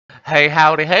Hey,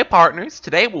 howdy, hey, partners.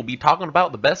 Today we'll be talking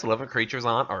about the best living creatures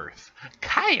on Earth.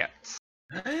 Cats!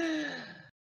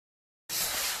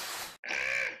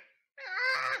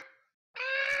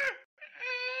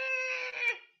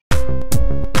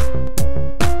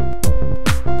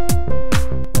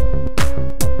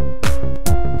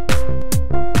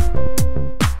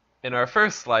 In our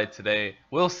first slide today,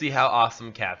 we'll see how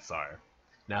awesome cats are.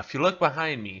 Now, if you look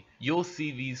behind me, you'll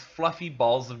see these fluffy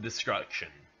balls of destruction.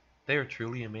 They are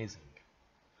truly amazing.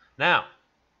 Now,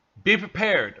 be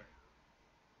prepared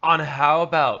on how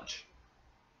about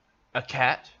a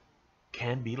cat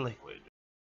can be liquid.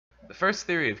 The first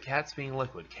theory of cats being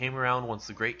liquid came around once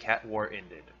the Great Cat War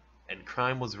ended, and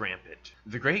crime was rampant.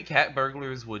 The great cat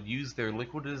burglars would use their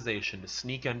liquidization to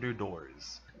sneak under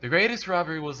doors. The greatest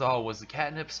robbery was the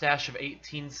catnip stash of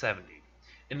 1870.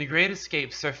 In The Great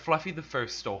Escape, Sir Fluffy the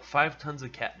First stole 5 tons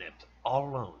of catnip, all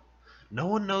alone. No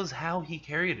one knows how he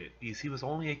carried it, because he was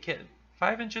only a kitten,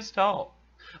 5 inches tall,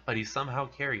 but he somehow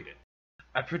carried it.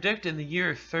 I predict in the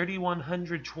year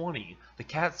 3120, the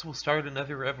cats will start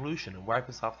another revolution and wipe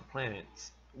us off the planet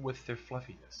with their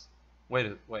fluffiness. Wait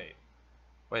a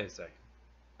second.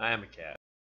 I am a cat.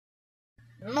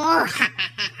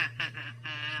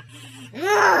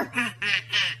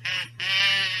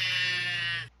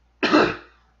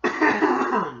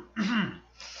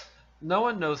 No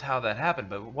one knows how that happened,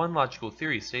 but one logical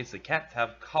theory states that cats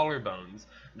have collarbones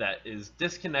that is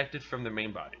disconnected from their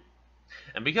main body.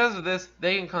 And because of this,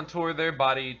 they can contour their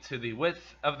body to the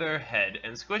width of their head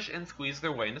and squish and squeeze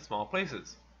their way into small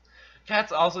places.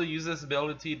 Cats also use this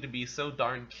ability to be so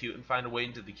darn cute and find a way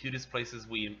into the cutest places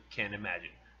we can imagine,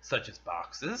 such as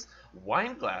boxes,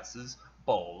 wine glasses,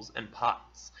 bowls, and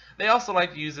pots. They also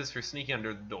like to use this for sneaking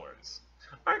under the doors.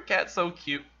 Aren't cats so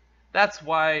cute? That's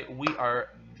why we are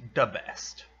the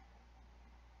best.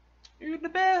 You're the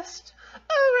best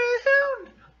around.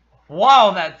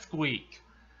 Wow, that squeak.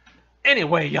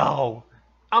 Anyway, y'all,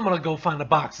 I'm gonna go find a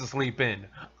box to sleep in.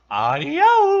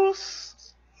 Adios!